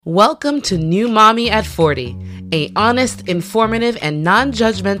Welcome to New Mommy at 40, a honest, informative, and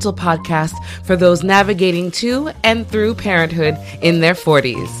non-judgmental podcast for those navigating to and through parenthood in their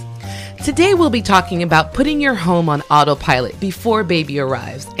 40s. Today we'll be talking about putting your home on autopilot before baby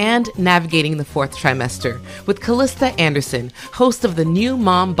arrives and navigating the fourth trimester with Kallista Andersen, host of the New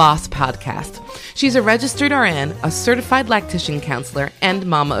Mom Boss podcast. She's a registered RN, a certified lactation counselor, and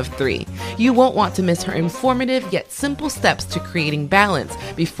mama of 3. You won't want to miss her informative yet simple steps to creating balance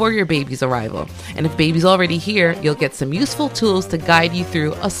before your baby's arrival. And if baby's already here, you'll get some useful tools to guide you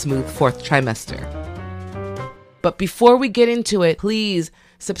through a smooth fourth trimester. But before we get into it, please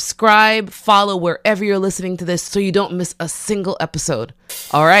subscribe, follow wherever you're listening to this so you don't miss a single episode.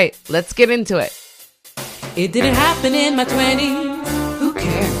 All right, let's get into it. It didn't happen in my 20s. Who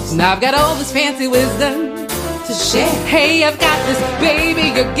cares? Now I've got all this fancy wisdom to share. Hey, I've got this baby,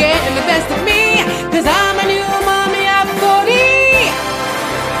 you're getting the best of me, 'cause I'm a new mommy at 40.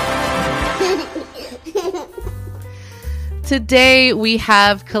 Today we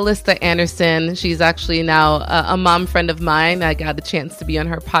have Kallista Andersen. She's actually now a mom friend of mine. I got a chance to be on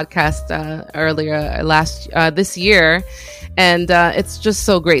her podcast earlier this year, and it's just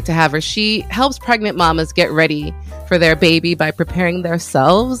so great to have her. She helps pregnant mamas get ready for their baby by preparing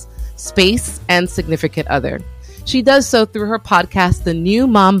themselves, space, and significant other. She does so through her podcast, the New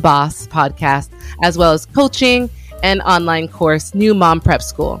Mom Boss podcast, as well as coaching and online course, New Mom Prep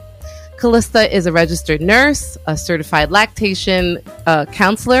School. Kallista is a registered nurse, a certified lactation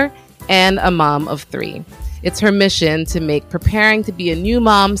counselor, and a mom of 3. It's her mission to make preparing to be a new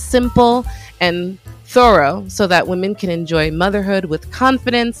mom simple and thorough so that women can enjoy motherhood with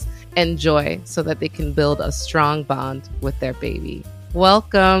confidence and joy so that they can build a strong bond with their baby.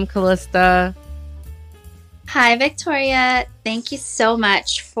 Welcome, Kallista. Hi, Victoria. Thank you so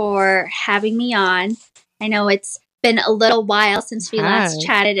much for having me on. I know it's been a little while since we last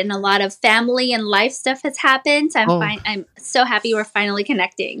chatted, and a lot of family and life stuff has happened. So I'm so happy we're finally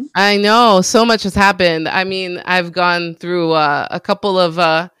connecting. I know so much has happened. I mean, I've gone through a couple of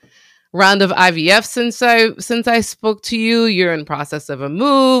round of IVF since I spoke to you. You're in process of a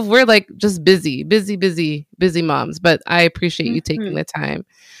move. We're like just busy moms. But I appreciate you taking the time.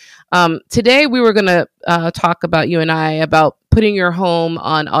 Today we were gonna talk about, you and I, about putting your home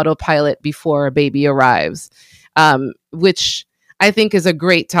on autopilot before a baby arrives. Which I think is a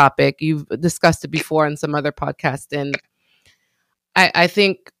great topic. You've discussed it before in some other podcast. And I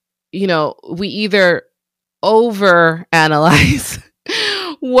think, we either overanalyze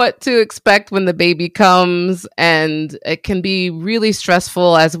what to expect when the baby comes, and it can be really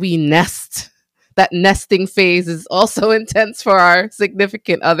stressful as we nest. That nesting phase is also intense for our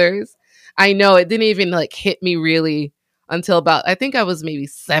significant others. I know it didn't even hit me really until about, I think I was maybe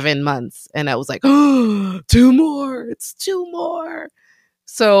 7 months, and I was like, oh, 2 more, it's 2 more.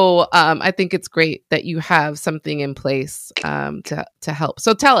 So I think it's great that you have something in place to help.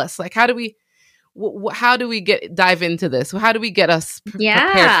 So tell us, how do we dive into this? How do we get us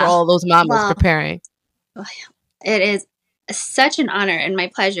prepared for all those mamas preparing? It is such an honor and my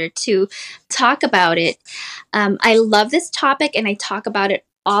pleasure to talk about it. I love this topic, and I talk about it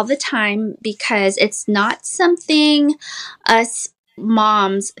all the time because it's not something us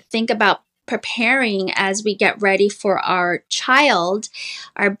moms think about preparing as we get ready for our child,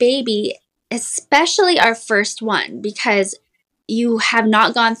 our baby, especially our first one, because you have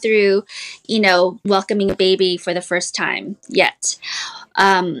not gone through, welcoming a baby for the first time yet.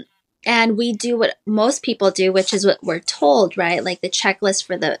 And we do what most people do, which is what we're told, right? Like the checklist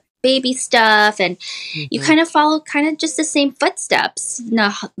for the baby stuff, and you kind of follow just the same footsteps.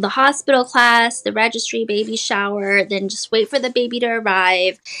 The hospital class, the registry, baby shower, then just wait for the baby to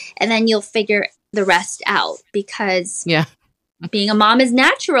arrive, and then you'll figure the rest out, because being a mom is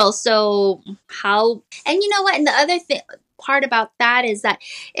natural. So and you know what? And the other part about that is that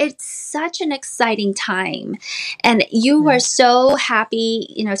it's such an exciting time, and you are so happy,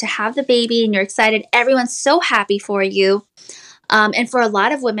 to have the baby, and you're excited. Everyone's so happy for you. And for a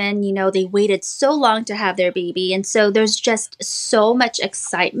lot of women, they waited so long to have their baby. And so there's just so much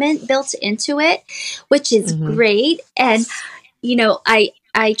excitement built into it, which is great. And, I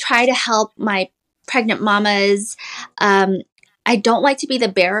try to help my pregnant mamas. I don't like to be the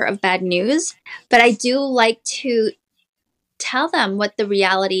bearer of bad news, but I do like to tell them what the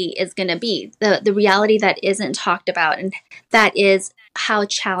reality is going to be, the reality that isn't talked about. And that is how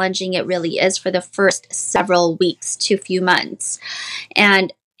challenging it really is for the first several weeks to few months.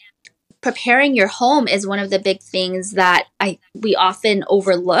 And preparing your home is one of the big things that we often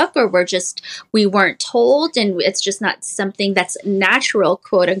overlook, or we weren't told, and it's just not something that's natural,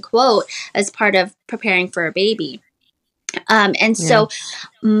 quote unquote, as part of preparing for a baby. And so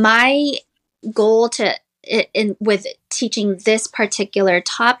my goal with teaching this particular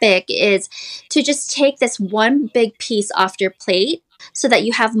topic is to just take this one big piece off your plate so that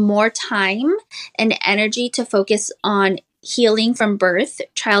you have more time and energy to focus on healing from birth,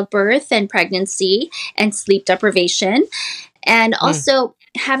 childbirth, and pregnancy, and sleep deprivation, and also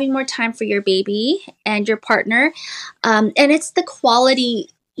having more time for your baby and your partner. And it's the quality,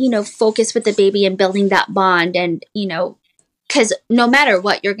 focus with the baby and building that bond, and, because no matter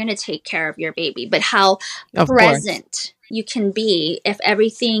what, you're going to take care of your baby, but how present you can be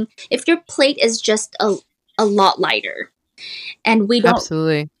if your plate is just a lot lighter. And we don't,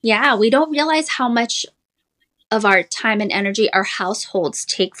 we don't realize how much of our time and energy our households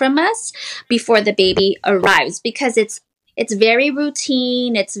take from us before the baby arrives, because it's very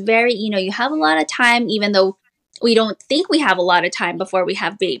routine. It's very, you have a lot of time, even though we don't think we have a lot of time before we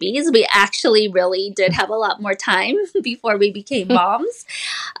have babies. We actually really did have a lot more time before we became moms.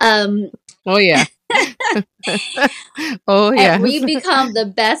 Oh, yeah. Oh, yeah. We become the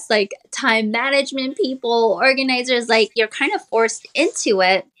best, time management people, organizers, you're kind of forced into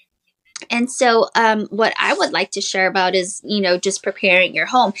it. And so what I would like to share about is, just preparing your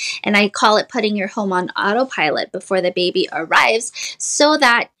home. And I call it putting your home on autopilot before the baby arrives, so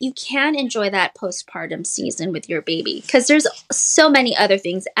that you can enjoy that postpartum season with your baby. Because there's so many other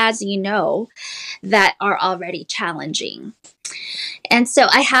things, as you know, that are already challenging. And so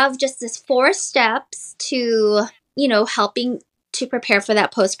I have just this 4 steps to, helping to prepare for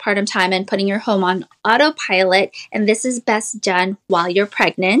that postpartum time and putting your home on autopilot. And this is best done while you're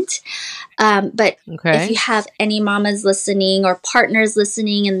pregnant. But if you have any mamas listening or partners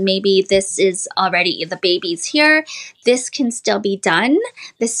listening, and maybe this is already, the baby's here, this can still be done.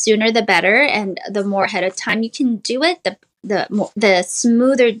 The sooner the better. And the more ahead of time you can do it, the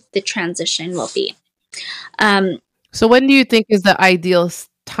smoother the transition will be. So when do you think is the ideal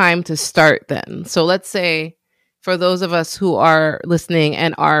time to start then? So let's say, for those of us who are listening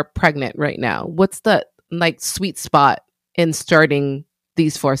and are pregnant right now, what's the sweet spot in starting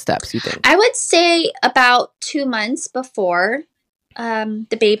these 4 steps, you think? I would say about 2 months before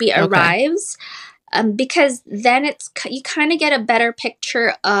the baby arrives, because then you kind of get a better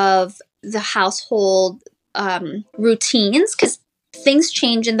picture of the household routines, because things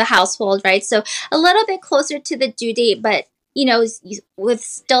change in the household, right? So a little bit closer to the due date, but with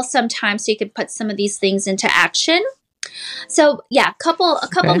still some time so you could put some of these things into action. So yeah, a couple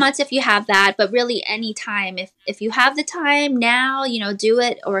months if you have that, but really any time. If you have the time now, do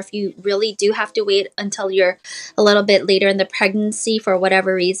it. Or if you really do have to wait until you're a little bit later in the pregnancy for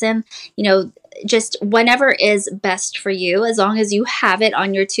whatever reason, just whenever is best for you, as long as you have it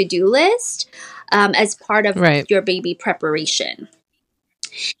on your to-do list as part of your baby preparation.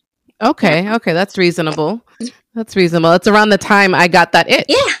 Okay, that's reasonable. That's reasonable. It's around the time I got that itch.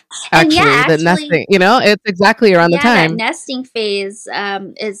 Yeah. Actually, the nesting, it's exactly around the time. That nesting phase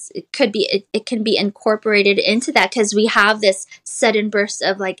it can be incorporated into that, because we have this sudden burst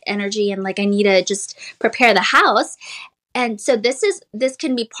of energy and I need to just prepare the house. And so this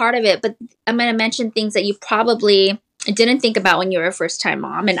can be part of it, but I'm going to mention things that you probably didn't think about when you were a first-time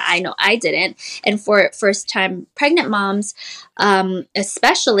mom, and I know I didn't. And for first-time pregnant moms,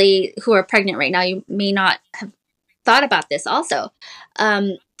 especially who are pregnant right now, you may not have thought about this also.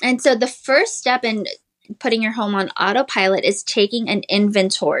 And so the first step in putting your home on autopilot is taking an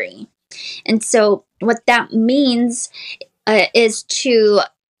inventory. And so what that means is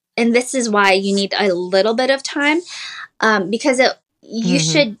and this is why you need a little bit of time, because you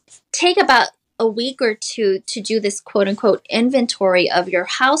should take about a week or 2 to do this quote unquote inventory of your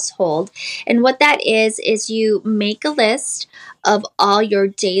household. And what that is you make a list of all your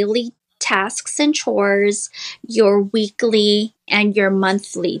daily tasks and chores, your weekly and your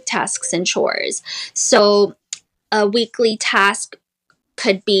monthly tasks and chores. So a weekly task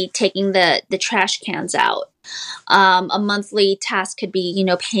could be taking the trash cans out. A monthly task could be,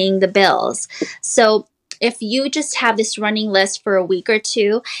 paying the bills. So if you just have this running list for a week or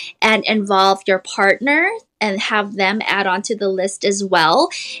 2 and involve your partner and have them add on to the list as well,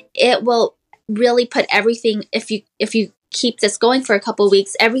 it will really put everything, if you keep this going for a couple of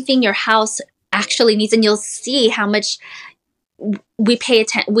weeks, everything your house actually needs, and you'll see how much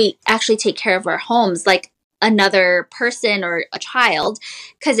we actually take care of our homes like another person or a child,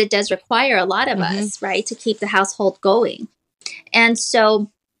 because it does require a lot of us, right, to keep the household going. And so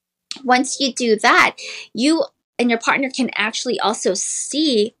once you do that, you and your partner can actually also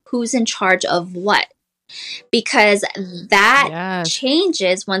see who's in charge of what, because that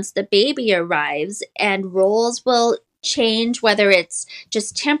changes once the baby arrives, and roles will change, whether it's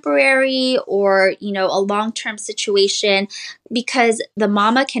just temporary or, a long-term situation, because the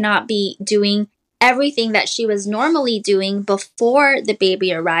mama cannot be doing everything that she was normally doing before the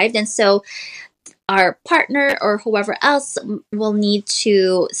baby arrived. And so our partner or whoever else will need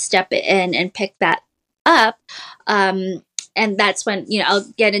to step in and pick that up. And that's when, I'll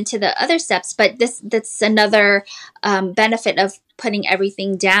get into the other steps, but that's another benefit of putting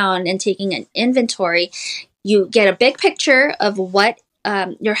everything down and taking an inventory. You get a big picture of what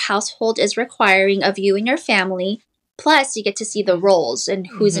your household is requiring of you and your family. Plus, you get to see the roles and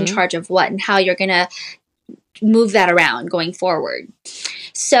who's in charge of what and how you're going to move that around going forward.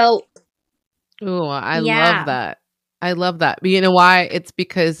 So, oh, I love that. I love that. But you know why? It's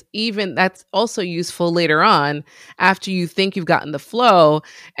because even that's also useful later on after you think you've gotten the flow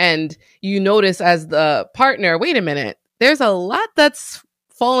and you notice as the partner, wait a minute, there's a lot that's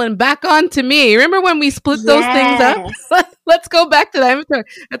fallen back onto me. Remember when we split those things up? Let's go back to that.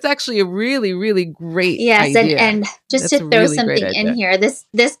 That's actually a really, really great idea. And just to throw something in here, this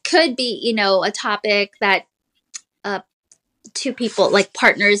could be, a topic that two people, like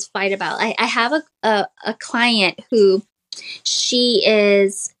partners, fight about. I have a client who she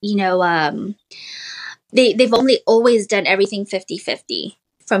is, they've only always done everything 50-50.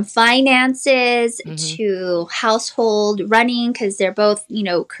 From finances to household running, because they're both,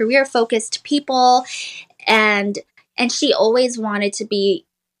 career focused people. And she always wanted to be,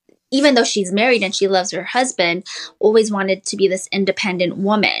 even though she's married and she loves her husband, always wanted to be this independent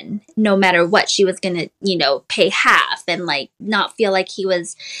woman, no matter what. She was going to, pay half and not feel like he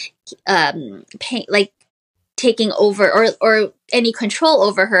was taking over or any control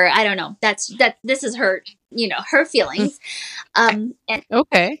over her. I don't know. This is her, her feelings. And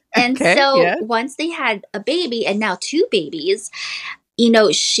once they had a baby and now two babies,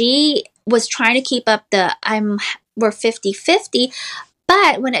 she was trying to keep up we're 50-50.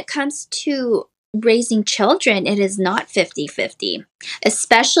 But when it comes to raising children, it is not 50-50,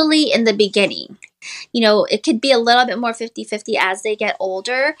 especially in the beginning. It could be a little bit more 50-50 as they get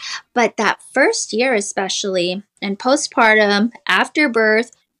older, but that first year, especially, and postpartum, after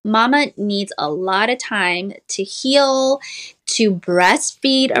birth, mama needs a lot of time to heal, to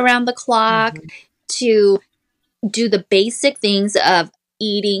breastfeed around the clock, to do the basic things of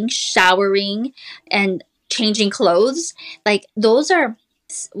eating, showering, and changing clothes. Those are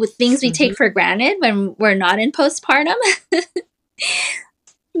with things we take for granted when we're not in postpartum.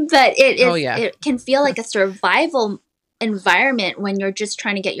 But it can feel like a survival environment when you're just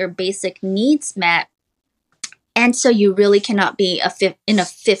trying to get your basic needs met. And so you really cannot be in a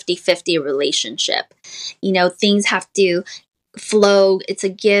 50-50 relationship. Things have to flow. It's a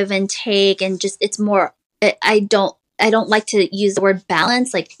give and take, and just it's more. I don't like to use the word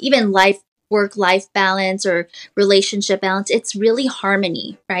balance, like even work-life balance or relationship balance. It's really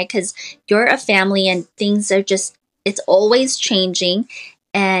harmony, right? Because you're a family and things are it's always changing,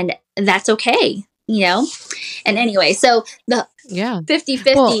 and that's okay, And anyway, so the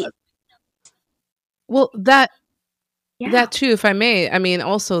 50-50. Well, that too, if I may, I mean,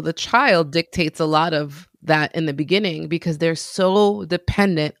 also the child dictates a lot of that in the beginning because they're so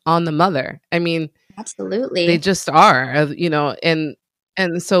dependent on the mother. I mean, absolutely, they just are,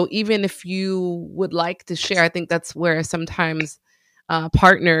 and so even if you would like to share, I think that's where sometimes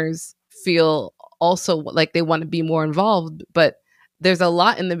partners feel also like they want to be more involved, but there's a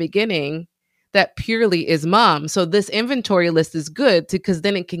lot in the beginning that purely is mom. So this inventory list is good because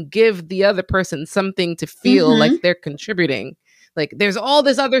then it can give the other person something to feel like they're contributing. Like there's all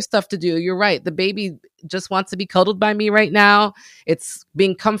this other stuff to do. You're right. The baby just wants to be cuddled by me right now. It's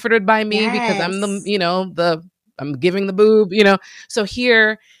being comforted by me because I'm I'm giving the boob, So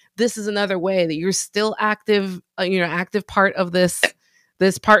here, this is another way that you're still active, active part of this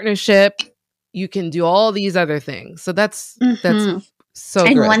partnership. You can do all these other things. So that's so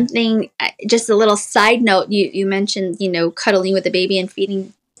and good. One thing, just a little side note, you mentioned, cuddling with the baby and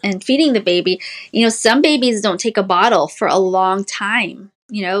feeding the baby. Some babies don't take a bottle for a long time.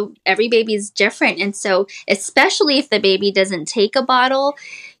 Every baby is different. And so especially if the baby doesn't take a bottle,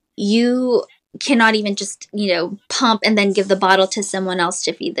 you cannot even just, pump and then give the bottle to someone else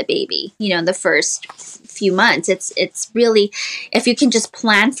to feed the baby, in the first few months. It's really, if you can just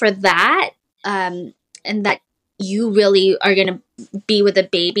plan for that, and that you really are going to be with the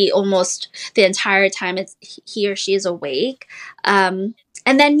baby almost the entire time he or she is awake. And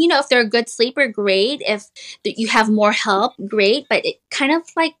then, if they're a good sleeper, great. If you have more help, great. But it kind of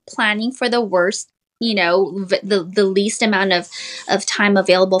like planning for the worst, the least amount of time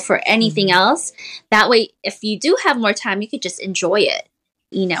available for anything else. That way, if you do have more time, you could just enjoy it,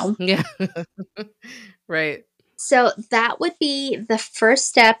 Yeah. Right. So that would be the first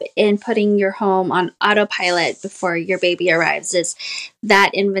step in putting your home on autopilot before your baby arrives, is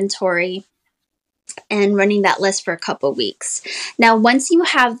that inventory and running that list for a couple weeks. Now, once you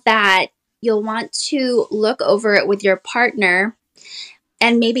have that, you'll want to look over it with your partner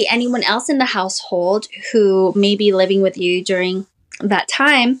and maybe anyone else in the household who may be living with you during that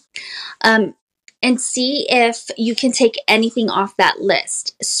time, and see if you can take anything off that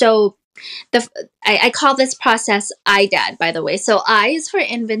list. So I call this process IDAD, by the way. So I is for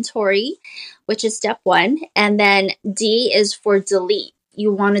inventory, which is step one. And then D is for delete.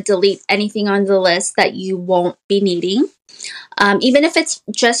 You want to delete anything on the list that you won't be needing. Even if it's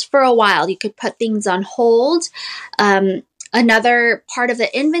just for a while, you could put things on hold. Another part of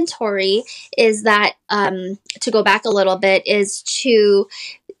the inventory is that, to go back a little bit, is to,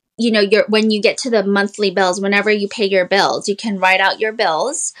 when you get to the monthly bills, whenever you pay your bills, you can write out your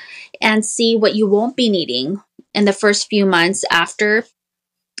bills and see what you won't be needing in the first few months after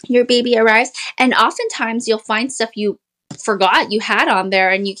your baby arrives. And oftentimes you'll find stuff you forgot you had on there,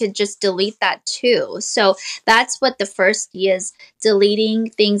 and you could just delete that too. So that's what the first is,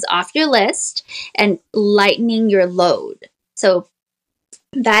 deleting things off your list and lightening your load. So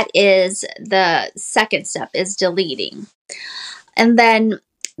that is the second step, is deleting. And then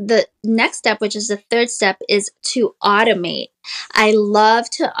the next step, which is the third step, is to automate. I love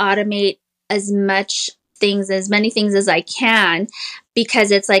to automate as many things as I can, because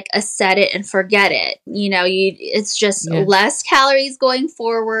it's like a set it and forget it. It's just less calories going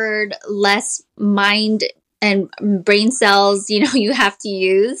forward, less mind and brain cells, you have to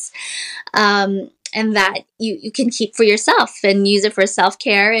use. And that you can keep for yourself and use it for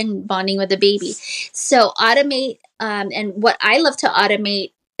self-care and bonding with the baby. So automate, and what I love to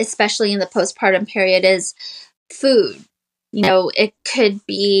automate, especially in the postpartum period, is food. It could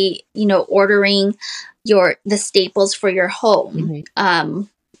be, ordering the staples for your home, and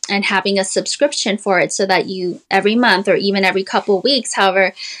having a subscription for it, so that you every month or even every couple of weeks,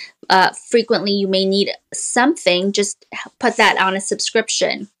 however frequently you may need something, just put that on a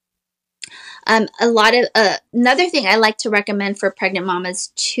subscription. Another thing I like to recommend for pregnant mamas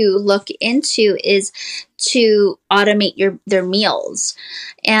to look into is to automate their meals.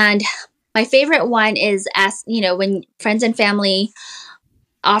 And my favorite one is when friends and family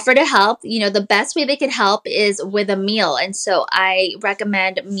offer to help, the best way they could help is with a meal. And so I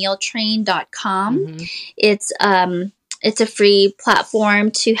recommend mealtrain.com. It's a free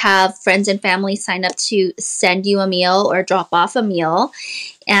platform to have friends and family sign up to send you a meal or drop off a meal.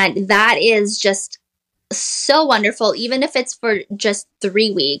 And that is just so wonderful. Even if it's for just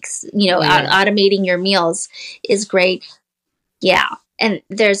 3 weeks, automating your meals is great. Yeah. And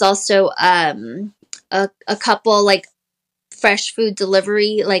there's also a couple like fresh food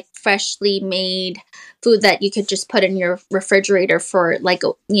delivery, like freshly made food that you could just put in your refrigerator for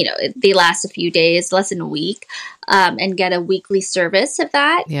they last a few days, less than a week, and get a weekly service of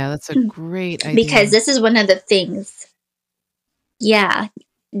that. Yeah, that's a great idea. Because this is one of the things. Yeah.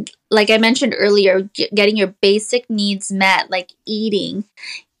 Like I mentioned earlier, getting your basic needs met, like eating.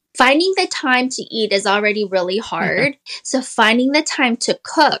 Finding the time to eat is already really hard. So finding the time to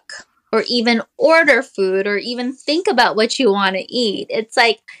cook, or even order food, or even think about what you want to eat, it's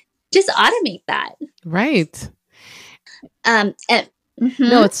like, just automate that. Right. No,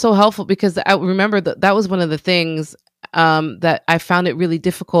 it's so helpful, because I remember that was one of the things that I found it really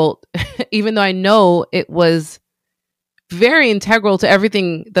difficult, even though I know it was very integral to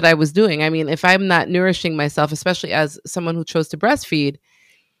everything that I was doing. I mean, if I'm not nourishing myself, especially as someone who chose to breastfeed,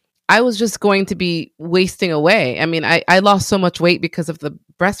 I was just going to be wasting away. I mean, I lost so much weight because of the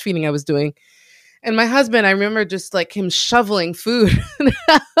breastfeeding I was doing. And my husband, I remember just like him shoveling food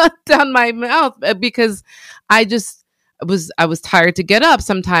down my mouth, because I was tired to get up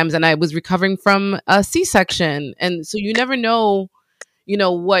sometimes, and I was recovering from a C-section. And so you never know,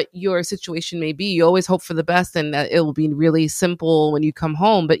 what your situation may be. You always hope for the best and that it will be really simple when you come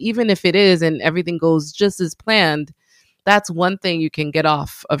home. But even if it is, and everything goes just as planned, that's one thing you can get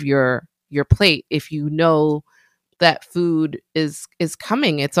off of your plate if you know that food is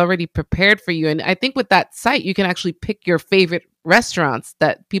coming. It's already prepared for you. And I think with that site, you can actually pick your favorite restaurants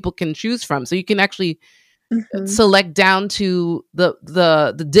that people can choose from. So you can actually select down to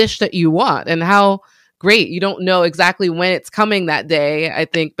the dish that you want. And how great. You don't know exactly when it's coming that day, I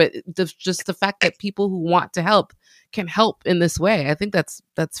think, but just the fact that people who want to help can help in this way, I think that's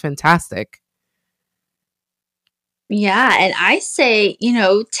fantastic. Yeah. And I say,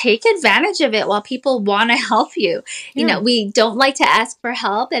 take advantage of it while people want to help you. Yeah. We don't like to ask for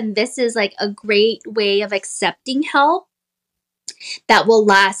help. And this is like a great way of accepting help. that will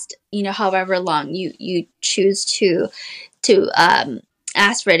last, however long you choose to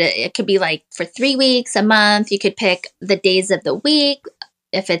ask for it. It could be like for 3 weeks, a month. You could pick the days of the week.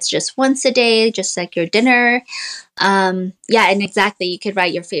 If it's just once a day, just like your dinner. Yeah, and exactly, you could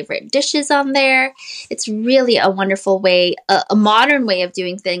write your favorite dishes on there. It's really a wonderful way, a modern way of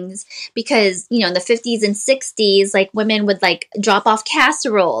doing things, because, in the 50s and 60s, like women would like drop off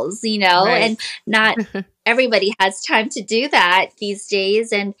casseroles, Right. and not everybody has time to do that these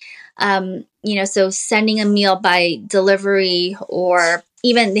days. And, so sending a meal by delivery, or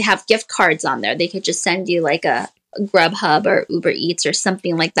even they have gift cards on there. They could just send you like a Grubhub or Uber Eats or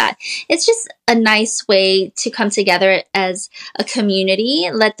something like that. It's just a nice way to come together as a community,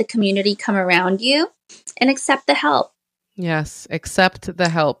 let the community come around you, and accept the help. Yes, accept the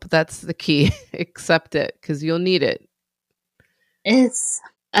help. That's the key. Accept it, because you'll need it. It's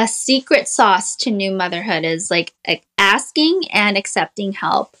a secret sauce to new motherhood, is like asking and accepting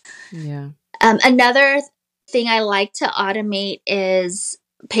help. Yeah. Another thing I like to automate is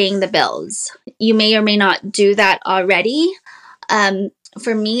paying the bills. You may or may not do that already.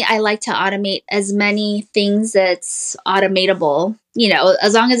 For me, I like to automate as many things that's automatable,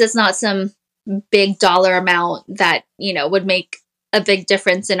 as long as it's not some big dollar amount that, would make a big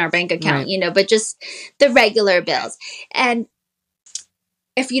difference in our bank account, Right. but just the regular bills. And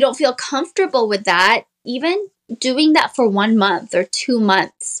if you don't feel comfortable with that, even doing that for 1 month or 2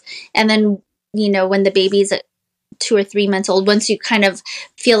 months, and then, when the baby's 2 or 3 months old, once you kind of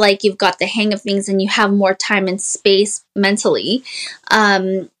feel like you've got the hang of things and you have more time and space mentally,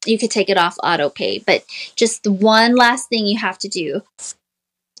 you could take it off auto pay. But just the one last thing you have to do.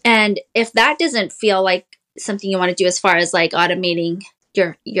 And if that doesn't feel like something you want to do as far as like automating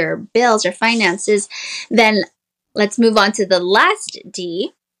your bills or finances, then let's move on to the last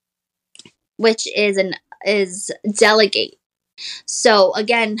D, which is delegate. So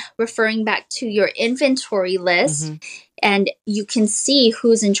again, referring back to your inventory list, and you can see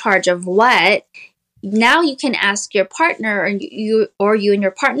who's in charge of what. Now you can ask your partner, and you and your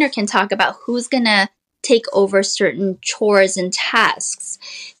partner can talk about who's going to take over certain chores and tasks.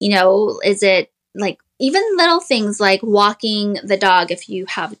 Is it like even little things like walking the dog if you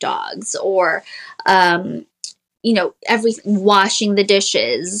have dogs, or everything, washing the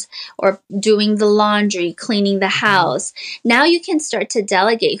dishes or doing the laundry, cleaning the house. Now you can start to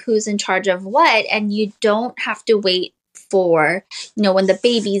delegate who's in charge of what, and you don't have to wait for, when the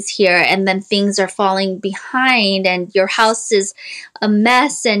baby's here and then things are falling behind and your house is a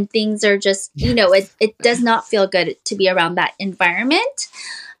mess and things are just, it does not feel good to be around that environment.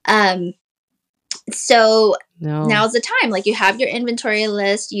 So now's the time. Like, you have your inventory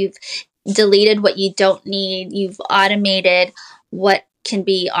list, you've deleted what you don't need, you've automated what can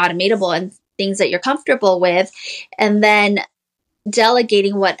be automatable and things that you're comfortable with, and then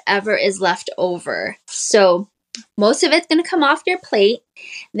delegating whatever is left over. So most of it's going to come off your plate,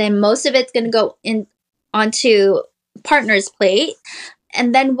 then most of it's going to go in onto partner's plate,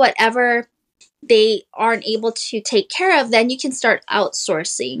 and then whatever they aren't able to take care of, then you can start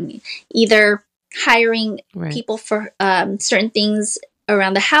outsourcing, either hiring people for certain things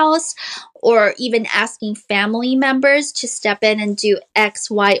around the house, or even asking family members to step in and do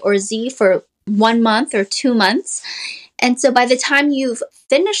X, Y, or Z for 1 month or 2 months. And so by the time you've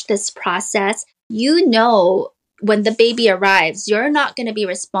finished this process, when the baby arrives, you're not going to be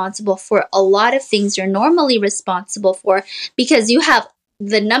responsible for a lot of things you're normally responsible for, because you have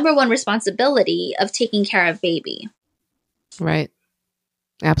the number one responsibility of taking care of baby. Right.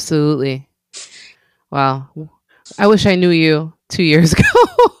 Absolutely. Wow. I wish I knew you 2 years ago.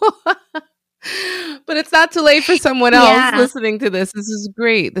 But it's not too late for someone else listening to this. This is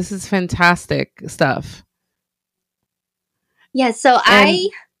great. This is fantastic stuff. Yeah, so I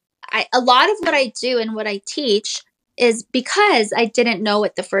a lot of what I do and what I teach is because I didn't know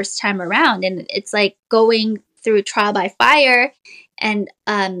it the first time around. And it's like going through trial by fire. And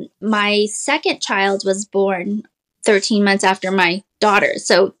my second child was born 13 months after my daughter.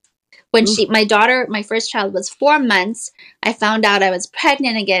 So when my first child was 4 months, I found out I was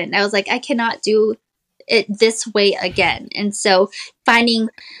pregnant again. And I was like, I cannot do it this way again. And so finding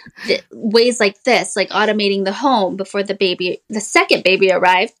ways like this, like automating the home before the second baby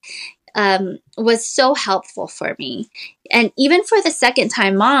arrived, was so helpful for me. And even for the second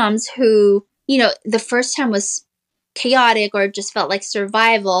time moms who, the first time was chaotic or just felt like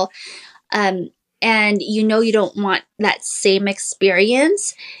survival, and you don't want that same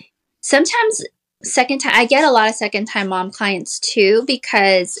experience. Sometimes I get a lot of second time mom clients too,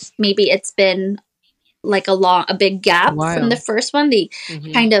 because maybe it's been like a big gap from the first one. They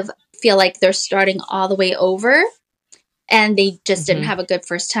kind of feel like they're starting all the way over. and they just didn't Mm-hmm. have a good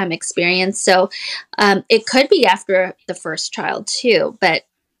first time experience. So it could be after the first child too, but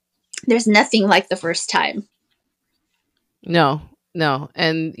there's nothing like the first time. No, no.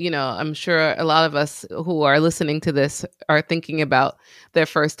 And, I'm sure a lot of us who are listening to this are thinking about their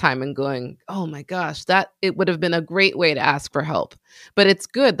first time and going, oh my gosh, that it would have been a great way to ask for help. But it's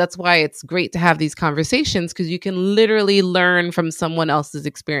good. That's why it's great to have these conversations, because you can literally learn from someone else's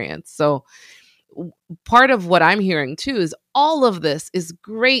experience. So part of what I'm hearing too is all of this is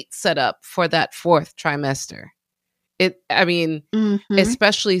great setup for that fourth trimester. Mm-hmm.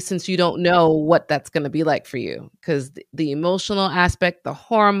 Especially since you don't know what that's going to be like for you, because the emotional aspect, the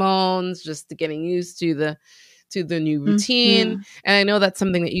hormones, just getting used to the new routine. Mm-hmm. And I know that's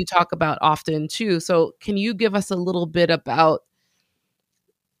something that you talk about often too. So can you give us a little bit about,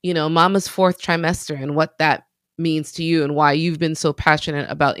 mama's fourth trimester and what that means to you and why you've been so passionate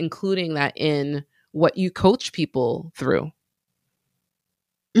about including that in what you coach people through?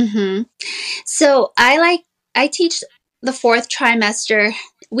 Mm-hmm. So I teach the fourth trimester.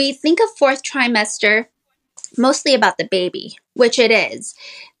 We think of fourth trimester mostly about the baby, which it is.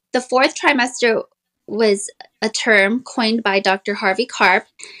 The fourth trimester was a term coined by Dr. Harvey Karp,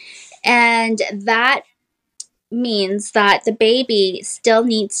 and that means that the baby still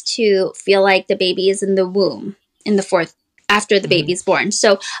needs to feel like the baby is in the womb in the fourth, after the Mm-hmm. baby's born.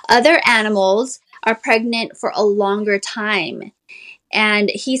 So other animals are pregnant for a longer time. And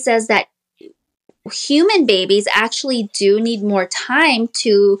he says that human babies actually do need more time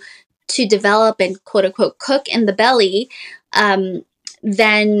to develop and quote unquote cook in the belly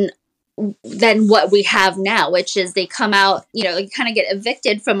than what we have now, which is they come out, they kind of get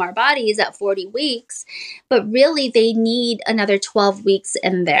evicted from our bodies at 40 weeks, but really they need another 12 weeks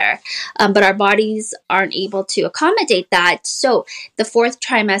in there. But our bodies aren't able to accommodate that. So the fourth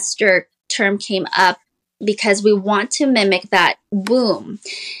trimester term came up because we want to mimic that womb.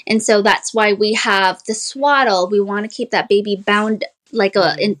 And so that's why we have the swaddle. We want to keep that baby bound like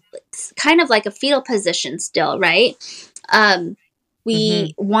kind of like a fetal position still, right?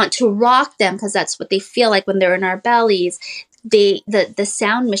 We want to rock them because that's what they feel like when they're in our bellies. The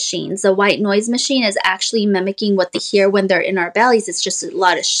sound machines, the white noise machine is actually mimicking what they hear when they're in our bellies. It's just a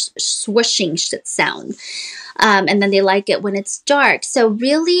lot of swishing sound. And then they like it when it's dark. So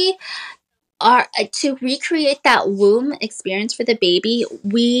really, to recreate that womb experience for the baby,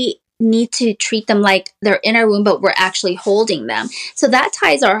 we need to treat them like they're in our womb, but we're actually holding them. So that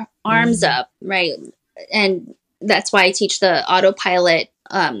ties our arms up, right? And that's why I teach the autopilot,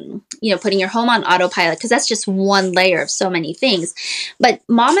 putting your home on autopilot, because that's just one layer of so many things. But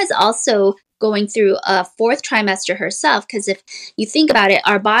mom is also going through a fourth trimester herself, because if you think about it,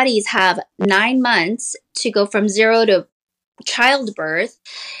 our bodies have 9 months to go from 0 to childbirth.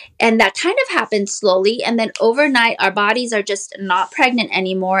 And that kind of happens slowly. And then overnight, our bodies are just not pregnant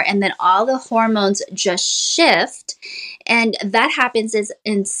anymore. And then all the hormones just shift. And that happens is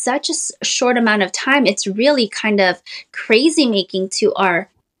in such a short amount of time. It's really kind of crazy making to our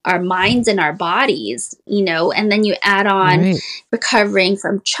minds and our bodies, and then you add on recovering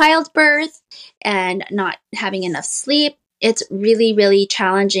from childbirth and not having enough sleep. It's really, really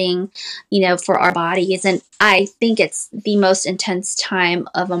challenging, for our bodies. And I think it's the most intense time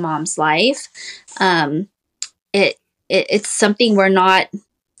of a mom's life. It's something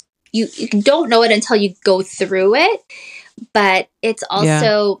you don't know it until you go through it. But it's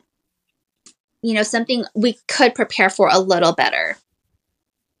also, something we could prepare for a little better.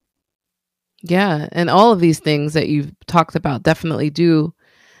 Yeah. And all of these things that you've talked about definitely do,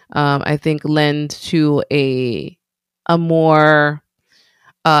 I think, lend to a more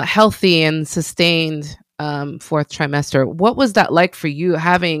healthy and sustained fourth trimester. What was that like for you,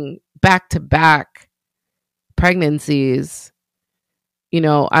 having back-to-back pregnancies?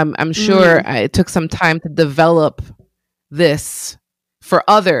 I'm sure it took some time to develop this for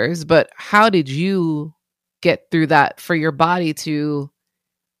others, but how did you get through that for your body to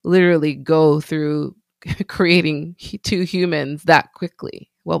literally go through creating 2 humans that quickly?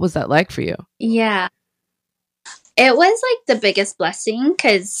 What was that like for you? Yeah. It was like the biggest blessing,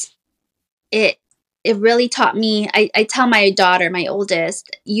 because it really taught me. I tell my daughter, my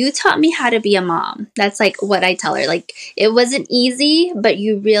oldest, you taught me how to be a mom. That's like what I tell her. Like, it wasn't easy, but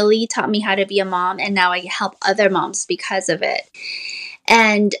you really taught me how to be a mom. And now I help other moms because of it.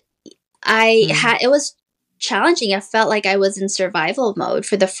 And it was challenging. I felt like I was in survival mode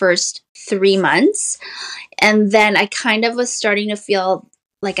for the first 3 months. And then I kind of was starting to feel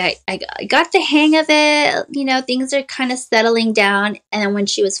like I got the hang of it. Things are kind of settling down. And then when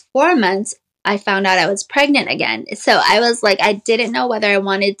she was 4 months, I found out I was pregnant again. So I was like, I didn't know whether I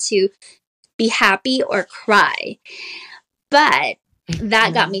wanted to be happy or cry. But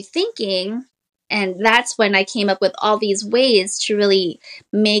that got me thinking, and that's when I came up with all these ways to really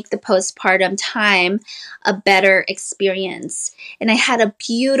make the postpartum time a better experience. And I had a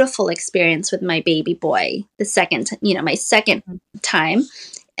beautiful experience with my baby boy, my second time.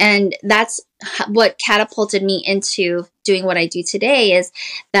 And that's what catapulted me into doing what I do today, is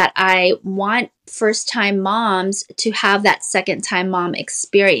that I want first-time moms to have that second-time mom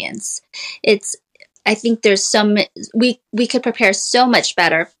experience. I think there's we could prepare so much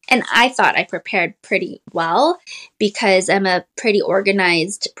better. And I thought I prepared pretty well because I'm a pretty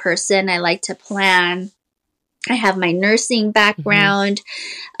organized person. I like to plan. I have my nursing background.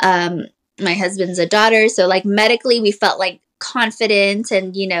 My husband's a daughter. So like medically, we felt like confident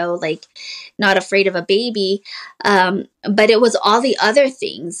and, like not afraid of a baby. But it was all the other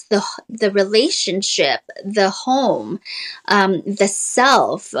things, the relationship, the home, the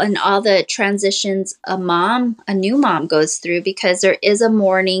self, and all the transitions a new mom goes through, because there is a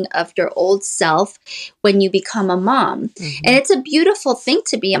mourning of your old self when you become a mom. And it's a beautiful thing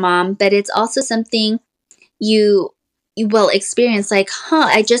to be a mom, but it's also something you will experience, like,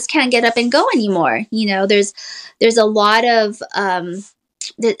 I just can't get up and go anymore. There's a lot of,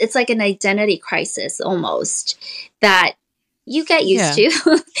 it's like an identity crisis almost that you get used to.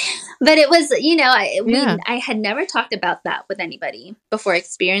 But it was, I had never talked about that with anybody before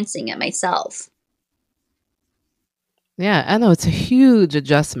experiencing it myself. Yeah, I know it's a huge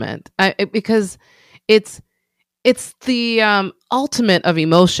adjustment because it's the ultimate of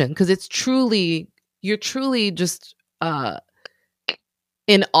emotion, because you're truly just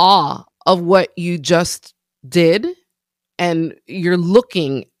in awe of what you just did, and you're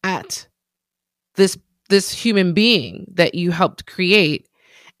looking at this human being that you helped create,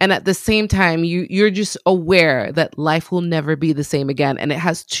 and at the same time you're just aware that life will never be the same again. And it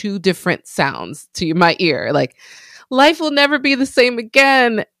has two different sounds to my ear, like life will never be the same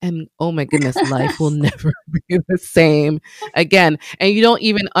again, and oh my goodness, life will never be the same again. And you don't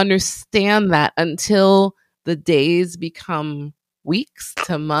even understand that until the days become weeks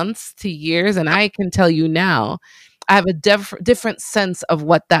to months to years. And I can tell you now, I have a different sense of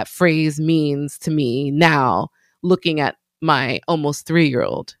what that phrase means to me now, looking at my almost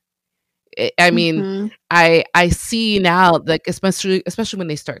 3-year-old. I mean, I see now, like, especially when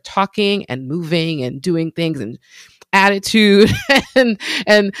they start talking and moving and doing things and attitude but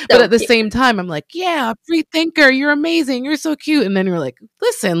at the same time I'm like, yeah, free thinker, you're amazing, you're so cute. And then you're like,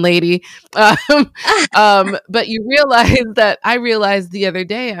 listen, lady. But you realize that I realized the other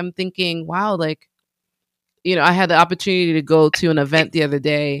day, I'm thinking, wow, like, I had the opportunity to go to an event the other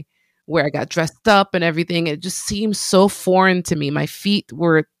day where I got dressed up and everything. It just seemed so foreign to me. My feet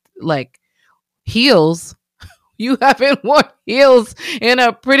were like heels. You haven't worn heels in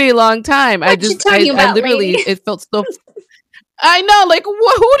a pretty long time. I literally, lady? It felt so. I know, like, who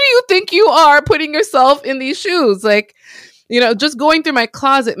do you think you are putting yourself in these shoes? Like, just going through my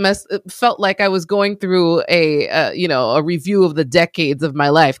closet it felt like I was going through a review of the decades of my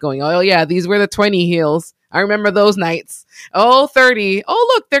life, going, oh yeah, these were the 20 heels. I remember those nights. Oh, 30.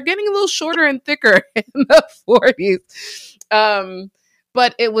 Oh, look, they're getting a little shorter and thicker in the 40s.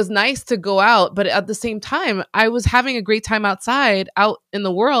 But it was nice to go out. But at the same time, I was having a great time outside, out in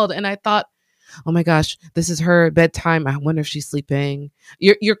the world. And I thought, oh my gosh, this is her bedtime. I wonder if she's sleeping.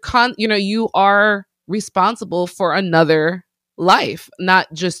 You are responsible for another life,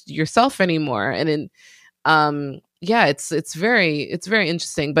 not just yourself anymore. And it's very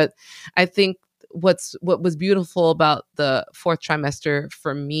interesting. But I think what was beautiful about the 4th trimester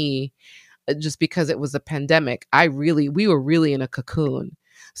for me, just because it was a pandemic, we were really in a cocoon.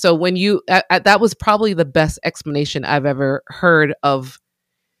 So when that was probably the best explanation I've ever heard of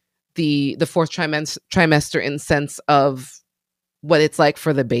the 4th trimester, in sense of what it's like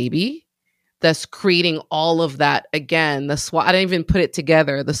for the baby. That's creating all of that again. I didn't even put it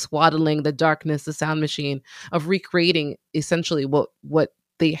together. The swaddling, the darkness, the sound machine, of recreating essentially what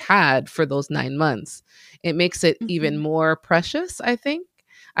they had for those 9 months. It makes it even more precious, I think.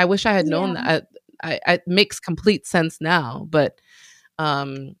 I wish I had known that. It makes complete sense now, but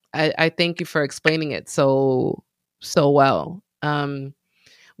I thank you for explaining it so well.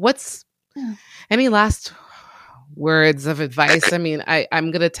 What's any last words of advice? I mean,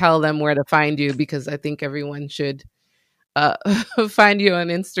 I'm going to tell them where to find you, because I think everyone should find you on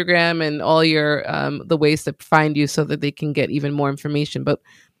Instagram and all your the ways to find you, so that they can get even more information. But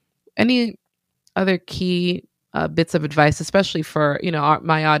any other key bits of advice, especially for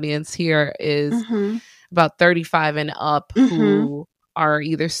my audience here is about 35 and up, who are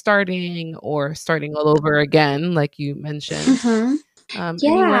either starting or starting all over again, like you mentioned.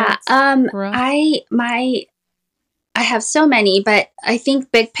 I I have so many, but I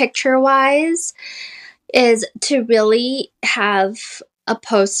think big picture wise is to really have a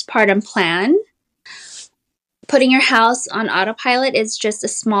postpartum plan. Putting your house on autopilot is just a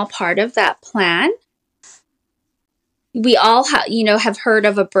small part of that plan. We all have heard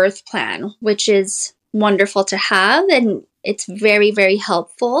of a birth plan, which is wonderful to have, and it's very, very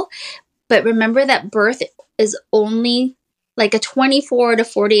helpful. But remember that birth is only like a 24 to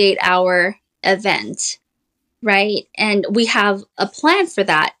 48 hour event, right? And we have a plan for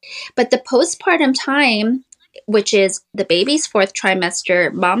that. But the postpartum time, which is the baby's 4th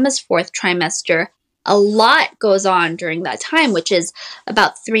trimester, mama's 4th trimester, a lot goes on during that time, which is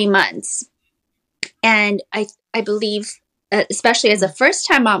about 3 months. And I believe, especially as a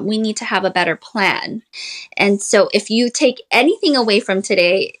first-time mom, we need to have a better plan. And so if you take anything away from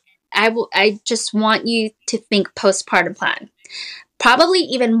today, I just want you to think postpartum plan. Probably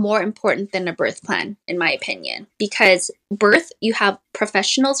even more important than a birth plan, in my opinion, because birth, you have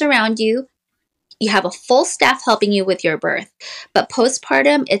professionals around you. You have a full staff helping you with your birth. But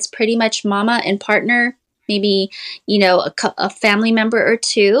postpartum, it's pretty much mama and partner, maybe, a family member or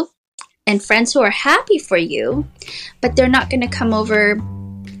two, and friends who are happy for you, but they're not going to come over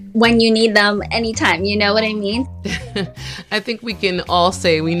when you need them anytime. You know what I mean? I think we can all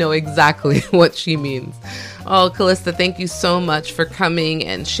say we know exactly what she means. Oh, Kallista, thank you so much for coming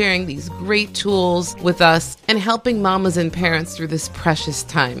and sharing these great tools with us and helping mamas and parents through this precious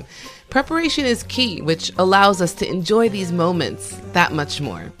time. Preparation is key, which allows us to enjoy these moments that much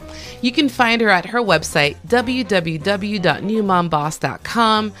more. You can find her at her website,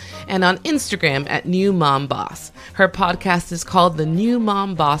 www.newmomboss.com, and on Instagram at newmomboss. Her podcast is called the New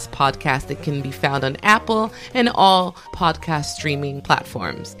Mom Boss Podcast. It can be found on Apple and all podcast streaming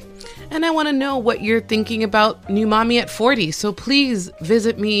platforms. And I want to know what you're thinking about New Mommy at 40. So please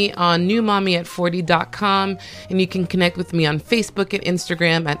visit me on newmommyat40.com, and you can connect with me on Facebook and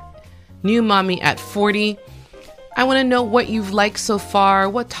Instagram at New Mommy at 40. I want to know what you've liked so far,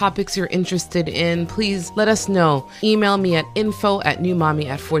 what topics you're interested in. Please let us know. Email me at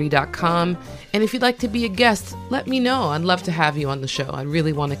info@newmommyat40.com. And if you'd like to be a guest, let me know. I'd love to have you on the show. I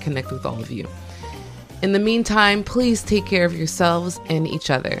really want to connect with all of you. In the meantime, please take care of yourselves and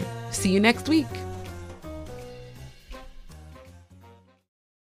each other. See you next week.